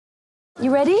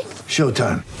You ready?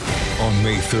 Showtime. On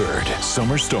May 3rd,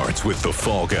 summer starts with The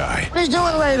Fall Guy. Let's do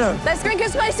it later. Let's drink a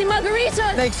spicy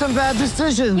margarita. Make some bad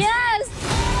decisions. Yes!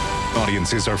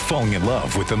 Audiences are falling in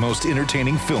love with the most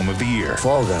entertaining film of the year.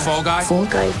 Fall Guy. Fall Guy? Fall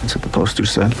Guy. That's what the poster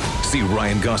said. See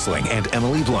Ryan Gosling and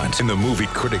Emily Blunt in the movie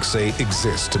critics say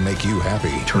exists to make you happy.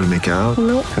 Trying to make it out?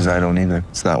 Nope. Because I don't either.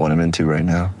 It's not what I'm into right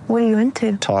now. What are you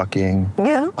into? Talking.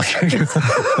 Yeah.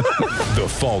 The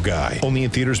Fall Guy. Only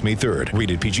in theaters May 3rd.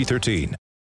 Rated PG-13.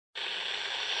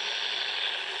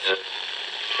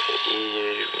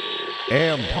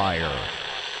 Empire.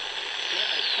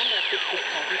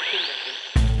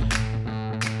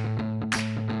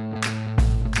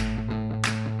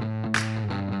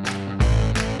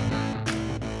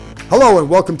 Hello and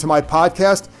welcome to my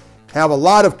podcast. Have a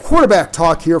lot of quarterback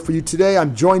talk here for you today.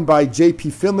 I'm joined by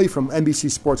JP Finley from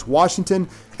NBC Sports Washington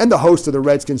and the host of the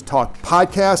Redskins Talk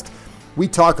podcast. We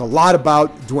talk a lot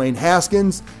about Dwayne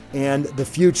Haskins and the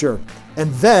future.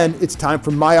 And then it's time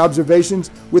for my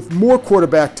observations with more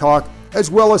quarterback talk,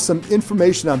 as well as some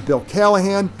information on Bill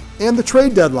Callahan and the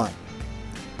trade deadline.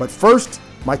 But first,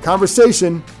 my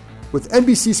conversation with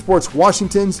NBC Sports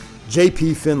Washington's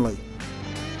JP Finley.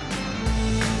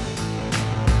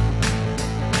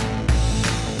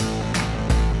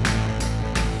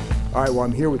 All right, well,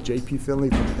 I'm here with JP Finley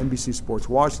from NBC Sports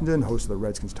Washington, host of the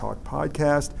Redskins Talk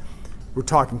podcast. We're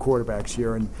talking quarterbacks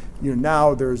here, and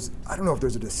now I don't know if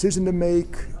there's a decision to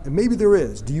make, and maybe there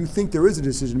is. Do you think there is a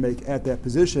decision to make at that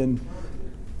position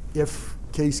if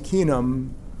Case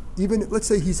Keenum, even let's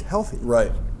say he's healthy?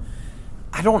 Right.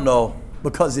 I don't know,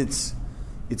 because it's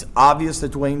obvious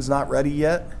that Dwayne's not ready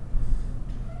yet,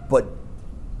 but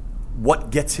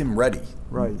what gets him ready?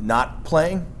 Right. Not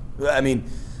playing? I mean,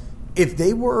 if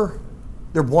they're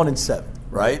 1-7,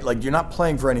 right? Like, you're not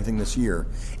playing for anything this year.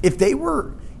 If they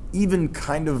were even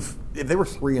if they were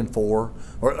 3-4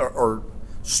 or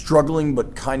struggling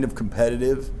but kind of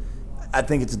competitive, I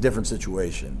think it's a different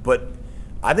situation. But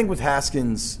I think with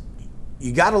Haskins,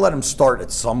 you got to let him start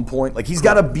at some point. Like, he's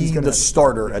got to be the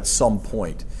starter at some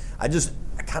point. I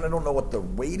kind of don't know what they're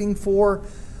waiting for,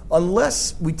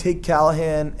 unless we take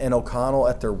Callahan and O'Connell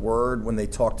at their word when they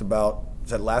talked about,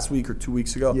 was that last week or 2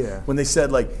 weeks ago? Yeah. When they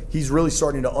said, like, he's really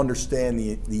starting to understand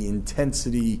the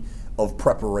intensity of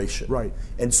preparation. Right.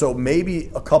 And so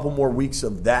maybe a couple more weeks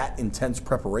of that intense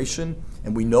preparation,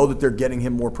 and we know that they're getting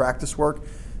him more practice work,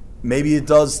 maybe it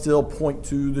does still point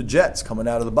to the Jets coming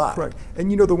out of the bye. Correct. And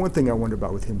the one thing I wonder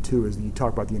about with him too is that you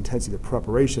talk about the intensity of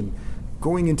preparation,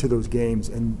 going into those games,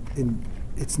 and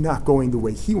it's not going the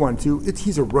way he wanted to.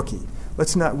 He's a rookie.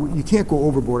 You can't go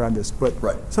overboard on this, but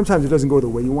right. Sometimes it doesn't go the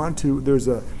way you want to.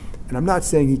 And I'm not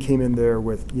saying he came in there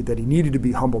with that he needed to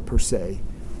be humble per se,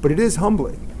 but it is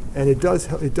humbling, and it does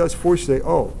force you to say,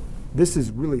 oh, this is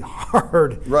really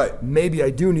hard. Right. Maybe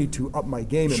I do need to up my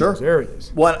game in those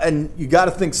areas. Well, and you got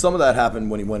to think some of that happened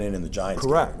when he went in the Giants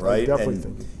Correct. game, right? I definitely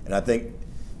think. And I think,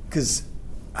 because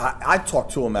I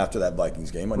talked to him after that Vikings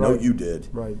game. I know you did.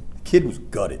 Right. The kid was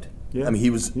gutted. Yeah. I mean, he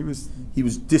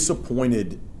was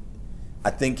disappointed,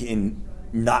 I think, in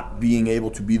not being able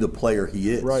to be the player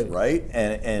he is. Right.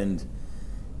 And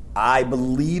I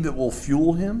believe it will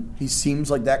fuel him. He seems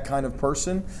like that kind of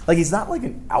person. Like, he's not like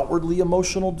an outwardly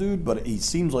emotional dude, but he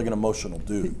seems like an emotional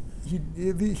dude. He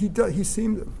does. He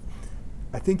seems.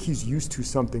 I think he's used to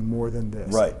something more than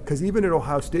this. Right. Because even at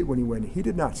Ohio State when he went, he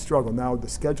did not struggle. Now the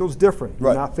schedule's different. You're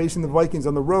right. not facing the Vikings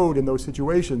on the road in those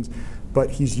situations, but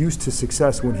he's used to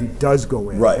success when he does go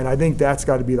in. Right. And I think that's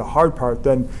got to be the hard part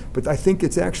then. But I think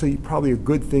it's actually probably a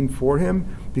good thing for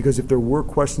him, because if there were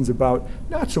questions about,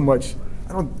 not so much,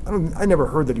 I never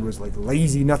heard that he was like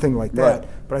lazy, nothing like that. Right.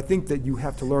 But I think that you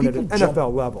have to learn at an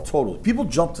NFL level. Totally. People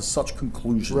jump to such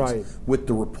conclusions with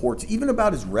the reports, even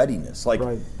about his readiness. Like,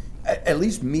 at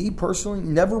least me personally,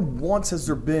 never once has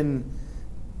there been,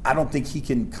 I don't think he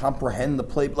can comprehend the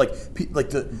play. Like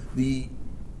the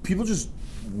people just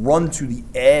run to the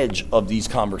edge of these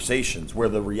conversations where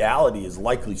the reality is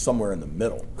likely somewhere in the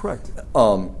middle. Correct.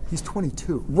 He's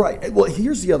 22. Right. Well,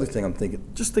 here's the other thing I'm thinking.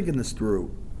 Just thinking this through.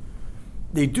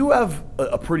 They do have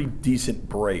a pretty decent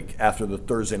break after the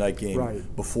Thursday night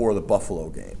game before the Buffalo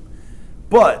game.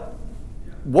 But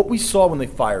what we saw when they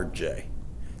fired Jay,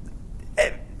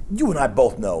 you and I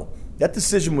both know that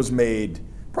decision was made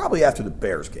probably after the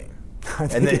Bears game. I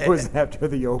think it was after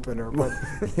the opener, but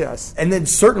yes. And then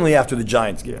certainly after the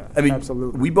Giants game. Yeah, I mean,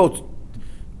 absolutely. We both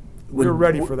We're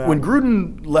ready for that. When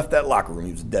Gruden left that locker room,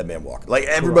 he was a dead man walking. Like,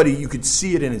 everybody, you could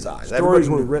see it in his eyes. Stories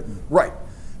were written. Right.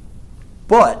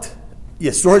 But,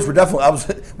 yeah, stories were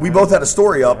definitely, we both had a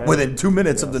story up within 2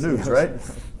 minutes of the news, right?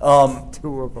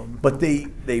 2 of them. But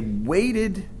they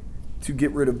waited to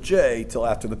get rid of Jay till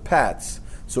after the Pats.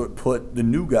 So it put the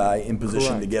new guy in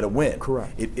position to get a win.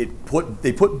 Correct.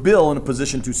 They put Bill in a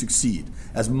position to succeed,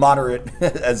 as moderate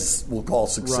as we'll call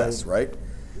success, right?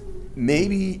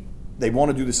 Maybe they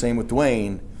want to do the same with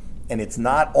Dwayne, and it's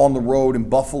not on the road in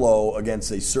Buffalo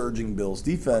against a surging Bills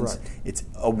defense. Correct. It's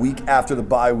a week after the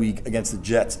bye week against the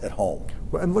Jets at home.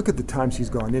 Well, and look at the times he's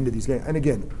gone into these games. And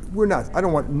again,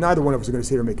 neither one of us are going to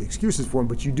sit here and make excuses for him,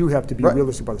 but you do have to be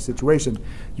realistic about the situation.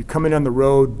 You come in on the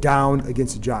road down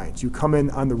against the Giants. You come in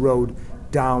on the road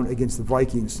down against the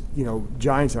Vikings.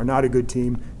 Giants are not a good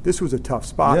team. This was a tough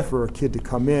spot for a kid to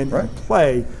come in and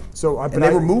play. So,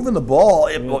 they were moving the ball.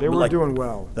 They were doing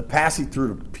well. The pass he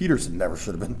threw to Peterson never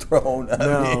should have been thrown.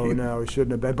 No, it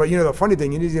shouldn't have been. But the funny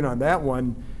thing is, on that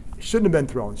one, it shouldn't have been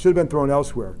thrown. It should have been thrown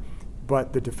elsewhere.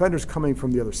 But the defender's coming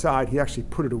from the other side. He actually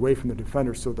put it away from the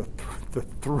defender. So the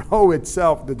throw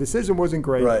itself, the decision wasn't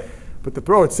great. Right. But the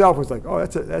throw itself was like,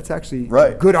 that's actually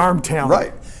good arm talent.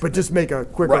 Right. But just make a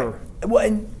quicker. Right. Well,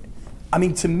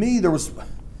 and to me, there was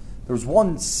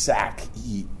one sack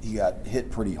he got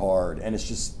hit pretty hard, and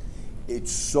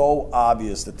it's so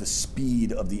obvious that the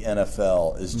speed of the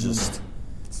NFL is just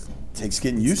takes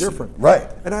getting used different. to.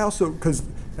 Right. And I also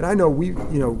I know we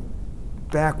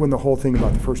back when the whole thing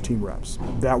about the first team reps,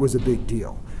 that was a big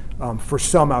deal. For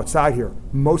some outside here,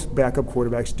 most backup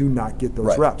quarterbacks do not get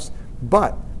those reps.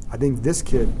 But I think this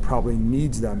kid probably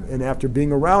needs them. And after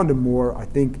being around him more, I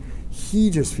think he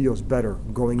just feels better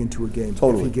going into a game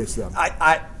if he gets them.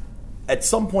 At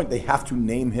some point, they have to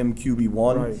name him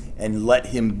QB1 and let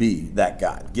him be that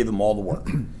guy. Give him all the work.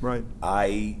 Right.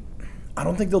 I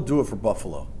don't think they'll do it for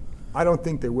Buffalo. I don't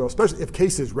think they will, especially if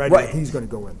Case is ready. He's going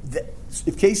to go in.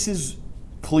 If Case is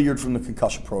cleared from the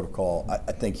concussion protocol,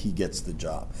 I think he gets the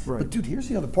job. Right. But, dude, here's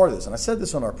the other part of this, and I said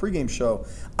this on our pregame show.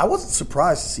 I wasn't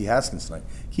surprised to see Haskins tonight.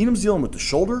 Keenum's dealing with the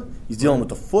shoulder. He's dealing with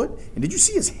the foot. And did you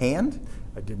see his hand?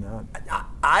 I did not.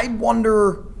 I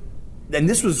wonder, and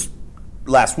this was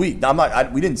last week. Now,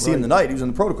 we didn't see him tonight. He was in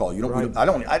the protocol. He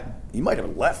might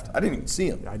have left. I didn't even see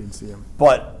him. I didn't see him.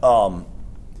 But ball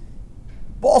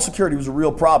security was a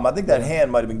real problem. I think that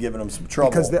hand might have been giving him some trouble.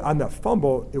 Because on the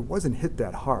fumble, it wasn't hit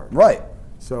that hard. Right.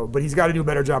 So, but he's got to do a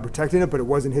better job protecting it, but it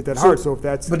wasn't hit that hard. So if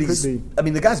that's,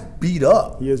 the guy's beat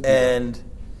up. He is beat up.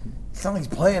 It's not like he's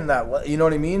playing that well. You know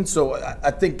what I mean? So I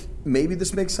think maybe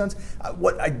this makes sense.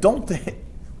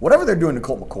 Whatever they're doing to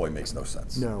Colt McCoy makes no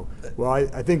sense. No. Well,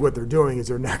 I think what they're doing is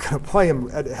they're not going to play him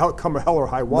come hell or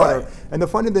high water. Right. And the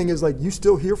funny thing is, you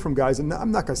still hear from guys, and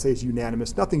I'm not going to say it's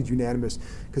unanimous. Nothing's unanimous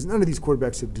because none of these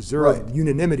quarterbacks have deserved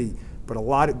unanimity.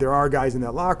 But there are guys in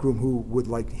that locker room who would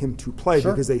like him to play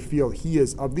because they feel he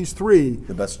is, of these three,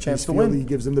 the best chance to win. He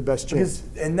gives them the best chance.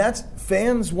 And that's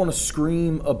fans want to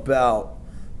scream about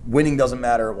winning doesn't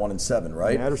matter at 1-7,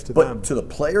 right? It matters to them. But to the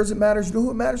players, it matters. You know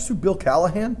who it matters to? Bill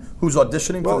Callahan, who's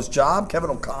auditioning for this job. Kevin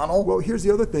O'Connell. Well, here's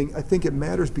the other thing. I think it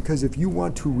matters because if you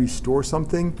want to restore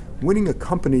something, winning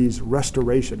accompanies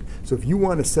restoration. So if you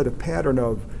want to set a pattern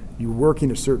of you're working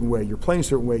a certain way, you're playing a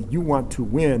certain way, you want to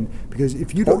win. Because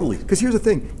if you don't, because here's the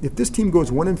thing: if this team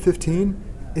goes 1-15,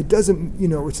 it doesn't,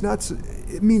 it's not.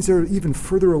 It means they're even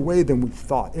further away than we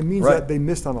thought. It means that they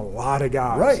missed on a lot of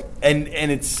guys. Right, and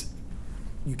it's.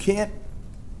 You can't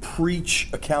preach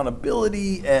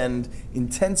accountability and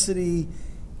intensity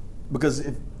because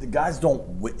if the guys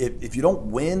if you don't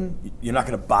win, you're not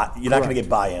going to buy. You're not going to get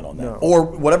buy-in on that, or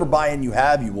whatever buy-in you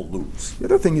have, you will lose. The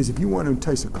other thing is, if you want to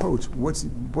entice a coach, what's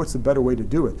the better way to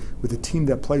do it? With a team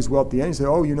that plays well at the end, you say,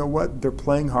 "Oh, you know what? They're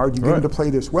playing hard. You get them to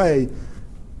play this way.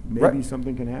 Maybe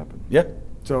something can happen." Yeah.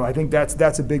 So I think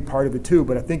that's a big part of it too.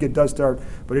 But I think it does start.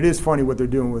 But it is funny what they're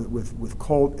doing with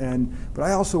Colt. But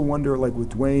I also wonder, with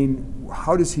Dwayne,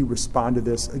 how does he respond to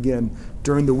this again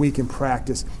during the week in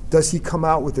practice? Does he come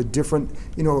out with a different,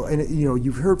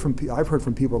 I've heard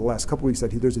from people the last couple of weeks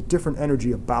that there's a different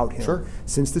energy about him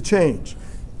since the change.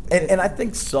 And I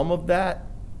think some of that,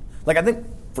 I think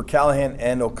for Callahan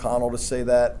and O'Connell to say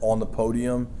that on the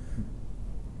podium,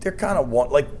 they're kind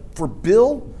of for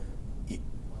Bill.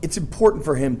 It's important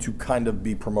for him to kind of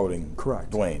be promoting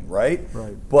Dwayne, right?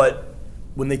 Right. But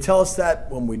when they tell us that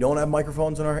when we don't have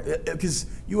microphones in our, because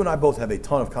you and I both have a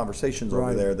ton of conversations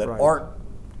over there that aren't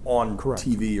on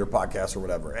TV or podcasts or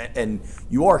whatever, and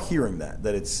you are hearing that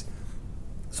it's.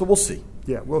 So we'll see.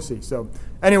 Yeah, we'll see. So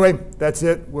anyway, that's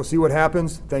it. We'll see what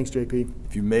happens. Thanks, JP.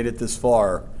 If you made it this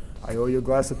far, I owe you a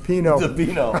glass of Pinot. The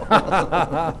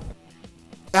Pinot.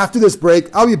 After this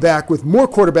break, I'll be back with more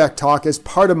quarterback talk as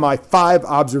part of my 5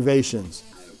 observations.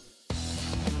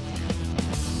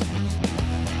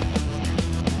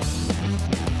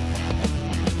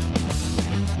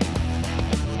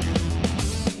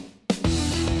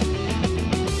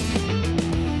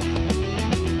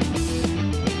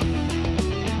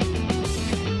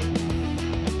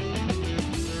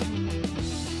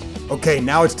 Okay,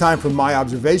 now it's time for my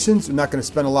observations. I'm not going to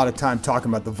spend a lot of time talking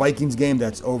about the Vikings game.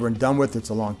 That's over and done with. It's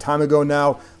a long time ago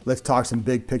now. Let's talk some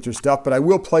big picture stuff. But I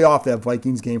will play off that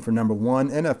Vikings game for number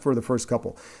one and for the first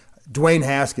couple. Dwayne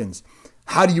Haskins,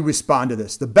 how do you respond to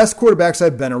this? The best quarterbacks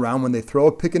I've been around, when they throw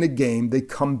a pick in a game, they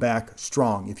come back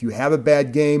strong. If you have a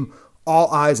bad game,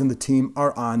 all eyes on the team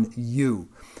are on you.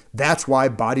 That's why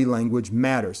body language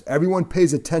matters. Everyone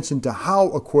pays attention to how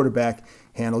a quarterback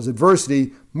handles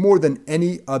adversity more than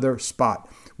any other spot.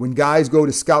 When guys go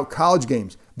to scout college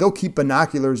games, they'll keep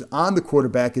binoculars on the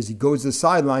quarterback as he goes to the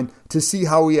sideline to see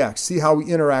how he acts, see how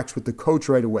he interacts with the coach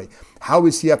right away. How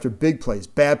is he after big plays,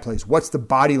 bad plays? What's the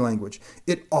body language?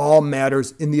 It all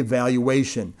matters in the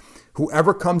evaluation.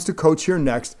 Whoever comes to coach here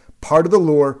next, part of the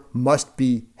lure must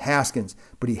be Haskins,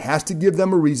 but he has to give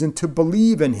them a reason to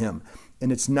believe in him.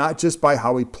 And it's not just by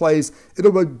how he plays,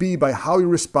 it'll be by how he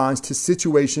responds to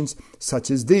situations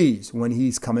such as these, when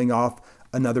he's coming off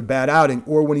another bad outing,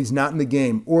 or when he's not in the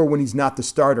game, or when he's not the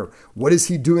starter. What is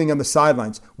he doing on the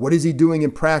sidelines? What is he doing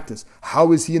in practice?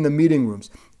 How is he in the meeting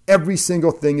rooms? Every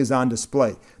single thing is on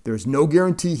display. There's no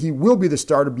guarantee he will be the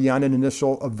starter beyond an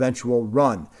initial eventual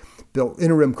run.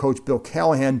 Interim coach Bill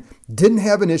Callahan didn't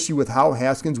have an issue with how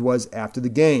Haskins was after the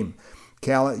game.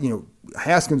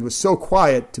 Haskins was so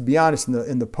quiet, to be honest,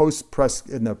 in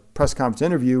the press conference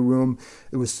interview room.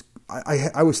 It was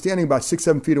I was standing about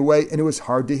 6-7 feet away, and it was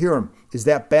hard to hear him. Is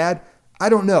that bad? I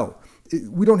don't know.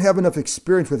 We don't have enough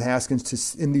experience with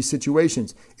Haskins in these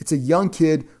situations. It's a young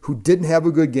kid who didn't have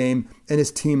a good game, and his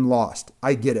team lost.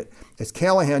 I get it. As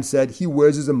Callahan said, he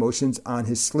wears his emotions on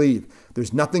his sleeve.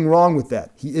 There's nothing wrong with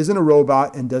that. He isn't a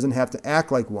robot and doesn't have to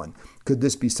act like one. Could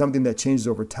this be something that changes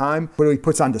over time? What he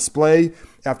puts on display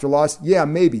after loss? Yeah,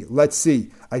 maybe. Let's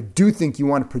see. I do think you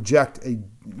want to project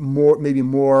maybe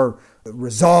more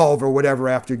resolve or whatever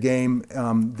after game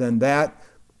than that.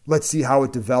 Let's see how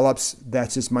it develops.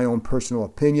 That's just my own personal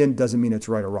opinion. Doesn't mean it's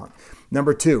right or wrong.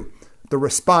 Number two, the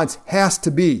response has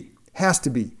to be,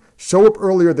 show up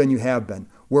earlier than you have been.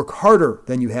 Work harder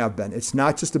than you have been. It's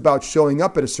not just about showing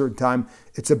up at a certain time.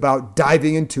 It's about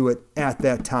diving into it at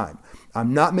that time.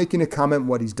 I'm not making a comment on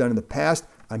what he's done in the past.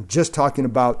 I'm just talking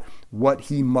about what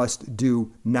he must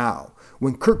do now.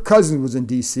 When Kirk Cousins was in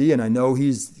D.C., and I know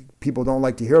people don't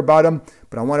like to hear about him,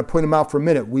 but I want to point him out for a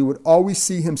minute. We would always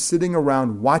see him sitting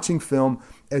around watching film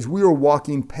as we were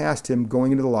walking past him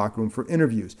going into the locker room for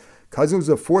interviews. Cousins was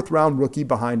a fourth-round rookie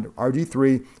behind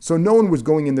RG3, so no one was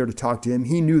going in there to talk to him.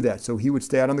 He knew that, so he would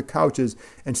stay out on the couches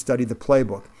and study the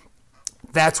playbook.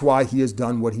 That's why he has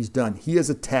done what he's done. He has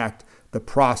attacked the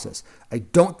process. I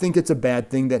don't think it's a bad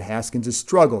thing that Haskins has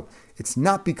struggled. It's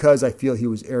not because I feel he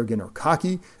was arrogant or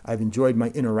cocky. I've enjoyed my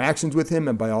interactions with him,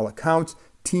 and by all accounts,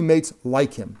 teammates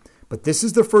like him. But this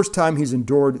is the first time he's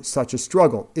endured such a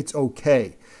struggle. It's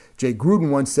okay. Jay Gruden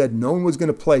once said no one was going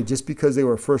to play just because they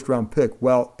were a first-round pick.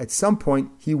 Well, at some point,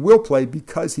 he will play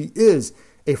because he is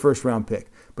a first-round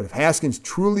pick. But if Haskins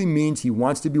truly means he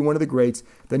wants to be one of the greats,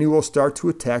 then he will start to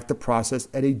attack the process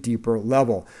at a deeper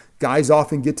level. Guys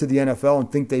often get to the NFL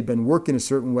and think they've been working a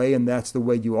certain way, and that's the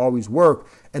way you always work,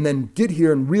 and then get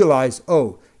here and realize,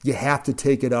 you have to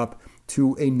take it up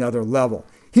to another level.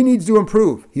 He needs to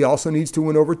improve. He also needs to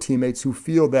win over teammates who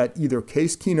feel that either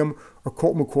Case Keenum or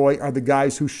Colt McCoy are the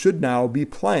guys who should now be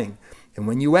playing. And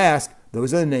when you ask,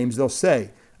 those are the names they'll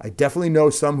say. I definitely know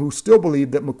some who still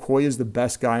believe that McCoy is the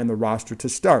best guy on the roster to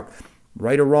start.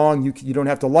 Right or wrong, you don't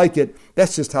have to like it.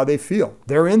 That's just how they feel.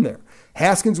 They're in there.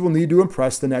 Haskins will need to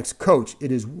impress the next coach.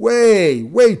 It is way,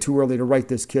 way too early to write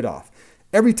this kid off.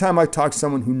 Every time I talk to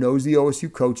someone who knows the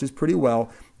OSU coaches pretty well,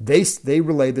 they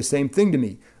relay the same thing to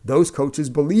me. Those coaches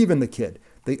believe in the kid.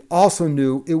 They also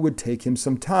knew it would take him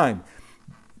some time.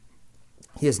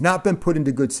 He has not been put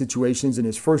into good situations in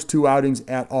his first two outings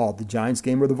at all, the Giants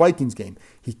game or the Vikings game.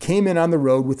 He came in on the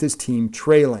road with his team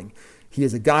trailing. He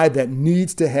is a guy that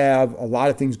needs to have a lot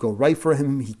of things go right for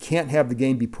him. He can't have the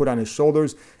game be put on his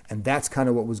shoulders, and that's kind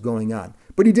of what was going on.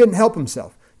 But he didn't help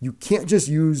himself. You can't just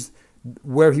use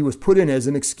where he was put in as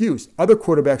an excuse. Other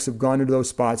quarterbacks have gone into those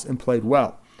spots and played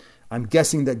well. I'm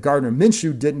guessing that Gardner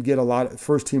Minshew didn't get a lot of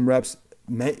first-team reps,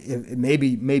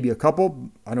 maybe a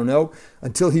couple, I don't know,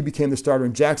 until he became the starter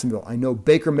in Jacksonville. I know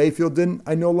Baker Mayfield didn't.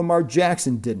 I know Lamar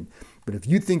Jackson didn't. But if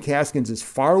you think Haskins is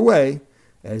far away,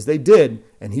 as they did,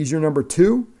 and he's your number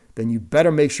two, then you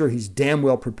better make sure he's damn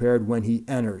well prepared when he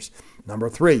enters. Number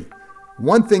three,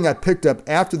 one thing I picked up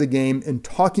after the game in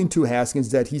talking to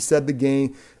Haskins that he said the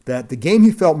game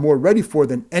he felt more ready for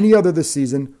than any other this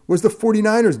season was the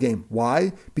 49ers game.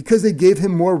 Why? Because they gave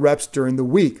him more reps during the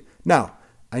week. Now,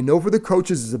 I know for the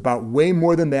coaches it's about way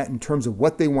more than that in terms of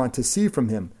what they want to see from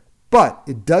him, but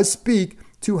it does speak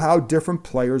to how different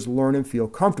players learn and feel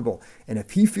comfortable. And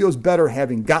if he feels better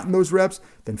having gotten those reps,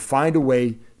 then find a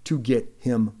way to get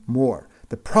him more.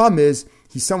 The problem is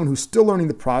he's someone who's still learning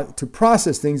to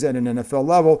process things at an NFL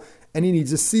level, and he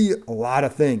needs to see a lot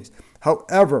of things.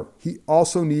 However, he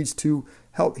also needs to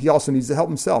help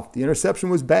himself. The interception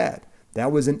was bad.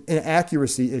 That was an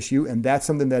inaccuracy issue, and that's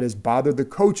something that has bothered the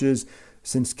coaches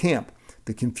since camp.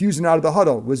 The confusion out of the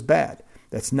huddle was bad.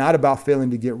 That's not about failing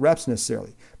to get reps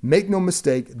necessarily. Make no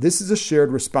mistake, this is a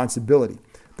shared responsibility.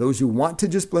 Those who want to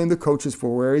just blame the coaches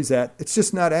for where he's at, it's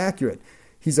just not accurate.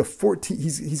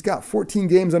 He's got 14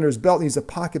 games under his belt, and he's a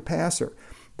pocket passer.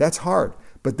 That's hard.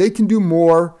 But they can do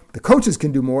more. The coaches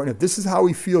can do more. And if this is how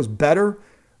he feels better,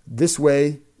 this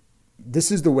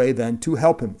is the way then to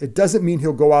help him. It doesn't mean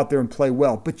he'll go out there and play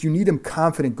well, but you need him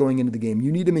confident going into the game.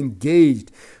 You need him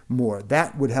engaged more.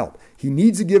 That would help. He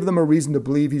needs to give them a reason to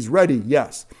believe he's ready,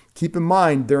 yes. Keep in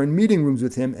mind, they're in meeting rooms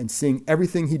with him and seeing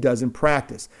everything he does in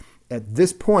practice. At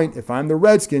this point, if I'm the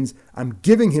Redskins, I'm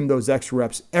giving him those extra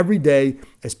reps every day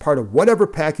as part of whatever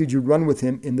package you run with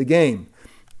him in the game.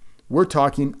 We're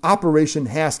talking Operation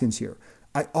Haskins here.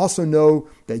 I also know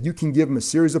that you can give them a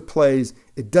series of plays.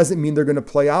 It doesn't mean they're going to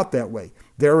play out that way.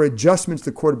 There are adjustments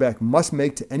the quarterback must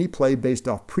make to any play based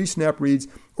off pre-snap reads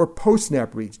or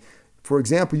post-snap reads. For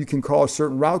example, you can call a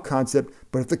certain route concept,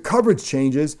 but if the coverage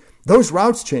changes, those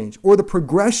routes change or the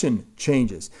progression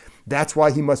changes. That's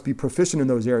why he must be proficient in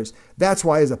those areas. That's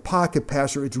why as a pocket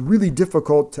passer, it's really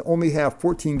difficult to only have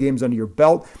 14 games under your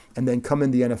belt and then come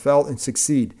in the NFL and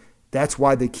succeed. That's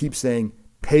why they keep saying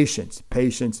patience,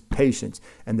 patience, patience,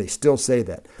 and they still say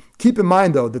that. Keep in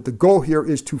mind, though, that the goal here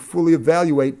is to fully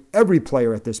evaluate every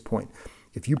player at this point.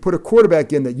 If you put a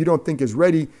quarterback in that you don't think is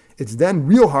ready, it's then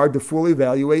real hard to fully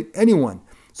evaluate anyone.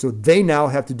 So they now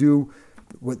have to do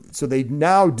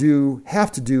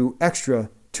extra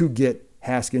to get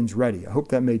Haskins ready. I hope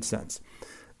that made sense.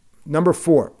 Number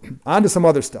 4, on to some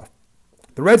other stuff.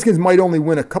 The Redskins might only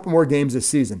win a couple more games this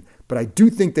season, but I do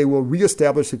think they will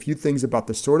reestablish a few things about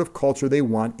the sort of culture they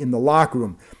want in the locker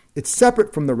room. It's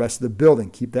separate from the rest of the building.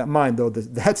 Keep that in mind, though.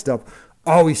 That stuff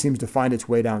always seems to find its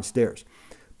way downstairs.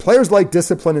 Players like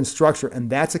discipline and structure, and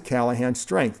that's a Callahan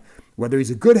strength. Whether he's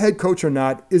a good head coach or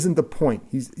not isn't the point.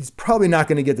 He's probably not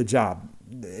going to get the job.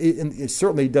 It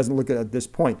certainly doesn't look at this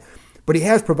point. But he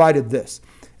has provided this.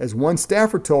 As one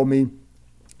staffer told me,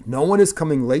 no one is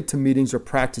coming late to meetings or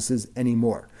practices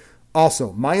anymore.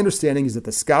 Also, my understanding is that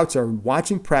the scouts are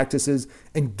watching practices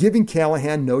and giving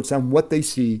Callahan notes on what they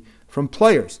see from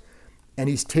players. And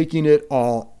he's taking it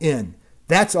all in.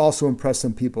 That's also impressed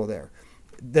some people there.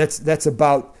 That's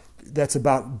about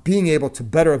being able to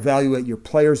better evaluate your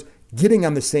players, getting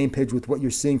on the same page with what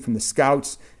you're seeing from the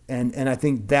scouts, and I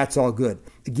think that's all good.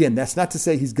 Again, that's not to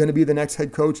say he's going to be the next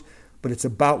head coach, but it's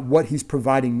about what he's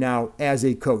providing now as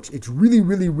a coach. It's really,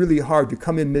 really, really hard to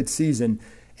come in mid-season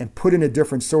and put in a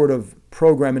different sort of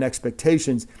program and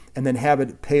expectations and then have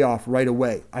it pay off right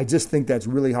away. I just think that's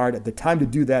really hard. The time to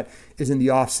do that is in the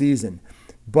off-season.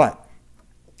 But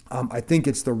I think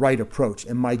it's the right approach.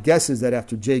 And my guess is that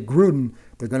after Jay Gruden,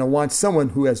 they're going to want someone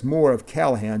who has more of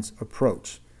Callahan's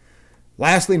approach.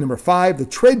 Lastly, number 5, the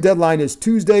trade deadline is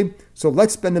Tuesday, so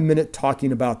let's spend a minute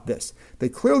talking about this. They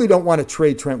clearly don't want to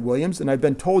trade Trent Williams, and I've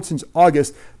been told since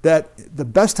August that the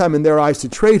best time in their eyes to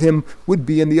trade him would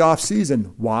be in the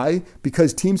offseason. Why?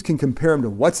 Because teams can compare him to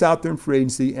what's out there in free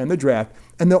agency and the draft,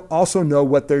 and they'll also know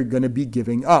what they're going to be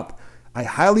giving up. I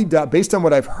highly doubt, based on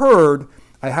what I've heard,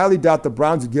 the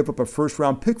Browns would give up a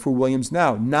first-round pick for Williams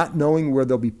now, not knowing where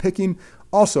they'll be picking.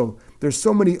 Also, there's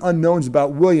so many unknowns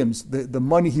about Williams, the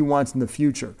money he wants in the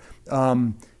future,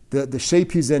 the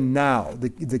shape he's in now,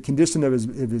 the condition of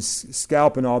his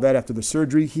scalp and all that after the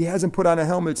surgery. He hasn't put on a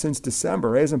helmet since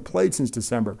December. He hasn't played since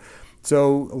December.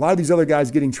 So a lot of these other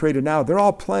guys getting traded now, they're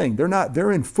all playing.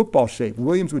 They're in football shape.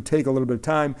 Williams would take a little bit of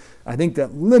time. I think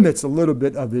that limits a little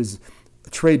bit of his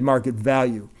trade market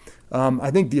value.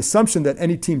 I think the assumption that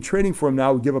any team trading for him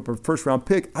now would give up a first-round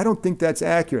pick, I don't think that's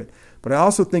accurate. But I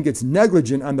also think it's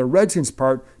negligent on the Redskins'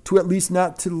 part to at least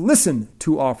not to listen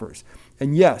to offers.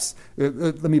 And yes,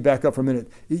 let me back up for a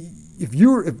minute.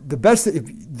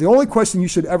 The only question you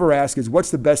should ever ask is what's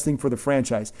the best thing for the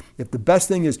franchise? If the best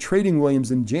thing is trading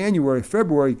Williams in January,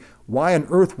 February, why on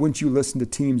earth wouldn't you listen to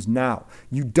teams now?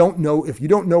 You don't know. If you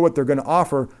don't know what they're going to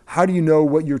offer, how do you know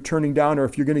what you're turning down or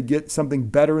if you're going to get something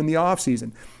better in the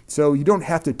offseason? So you don't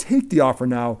have to take the offer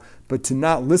now, but to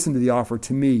not listen to the offer,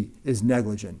 to me, is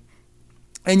negligent.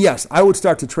 And yes, I would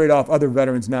start to trade off other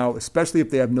veterans now, especially if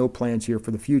they have no plans here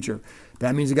for the future.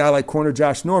 That means a guy like corner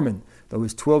Josh Norman, though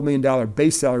his $12 million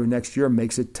base salary next year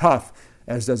makes it tough.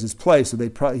 as does his play. So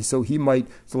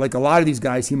like a lot of these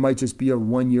guys, he might just be a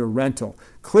one-year rental.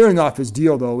 Clearing off his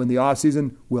deal, though, in the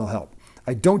offseason will help.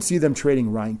 I don't see them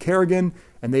trading Ryan Kerrigan,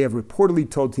 and they have reportedly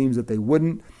told teams that they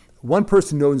wouldn't. One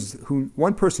person who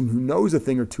knows a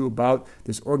thing or two about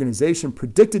this organization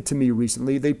predicted to me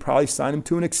recently they'd probably sign him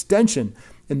to an extension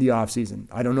in the offseason.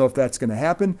 I don't know if that's going to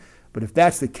happen, but if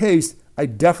that's the case, I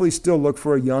definitely still look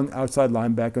for a young outside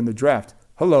linebacker in the draft.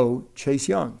 Hello, Chase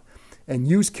Young. And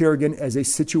use Kerrigan as a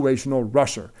situational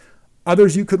rusher.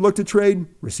 Others you could look to trade,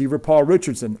 receiver Paul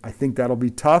Richardson. I think that'll be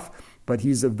tough, but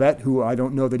he's a vet who I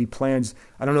don't know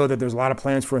that there's a lot of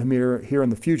plans for him here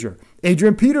in the future.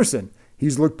 Adrian Peterson.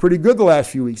 He's looked pretty good the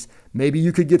last few weeks. Maybe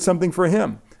you could get something for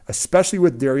him, especially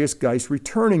with Darius Geis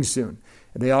returning soon.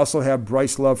 And they also have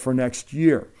Bryce Love for next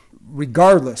year.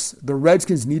 Regardless, the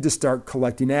Redskins need to start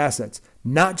collecting assets,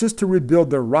 not just to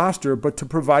rebuild their roster, but to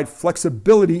provide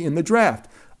flexibility in the draft,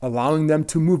 allowing them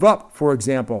to move up, for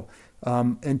example,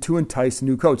 and to entice a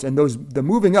new coach. And the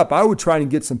moving up, I would try and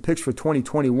get some picks for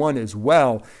 2021 as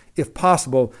well, if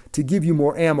possible, to give you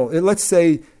more ammo. Let's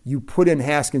say you put in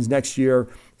Haskins next year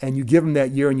and you give him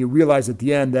that year and you realize at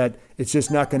the end that it's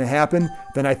just not going to happen,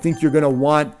 then I think you're going to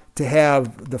want to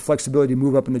have the flexibility to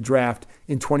move up in the draft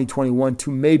in 2021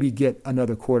 to maybe get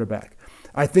another quarterback.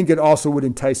 I think it also would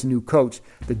entice a new coach.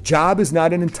 The job is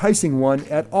not an enticing one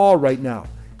at all right now.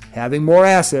 Having more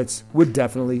assets would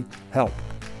definitely help.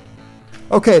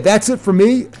 Okay, that's it for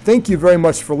me. Thank you very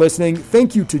much for listening.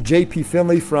 Thank you to JP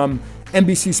Finley from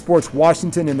NBC Sports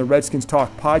Washington and the Redskins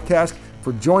Talk podcast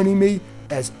for joining me.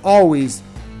 As always,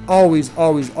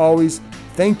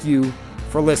 thank you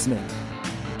for listening.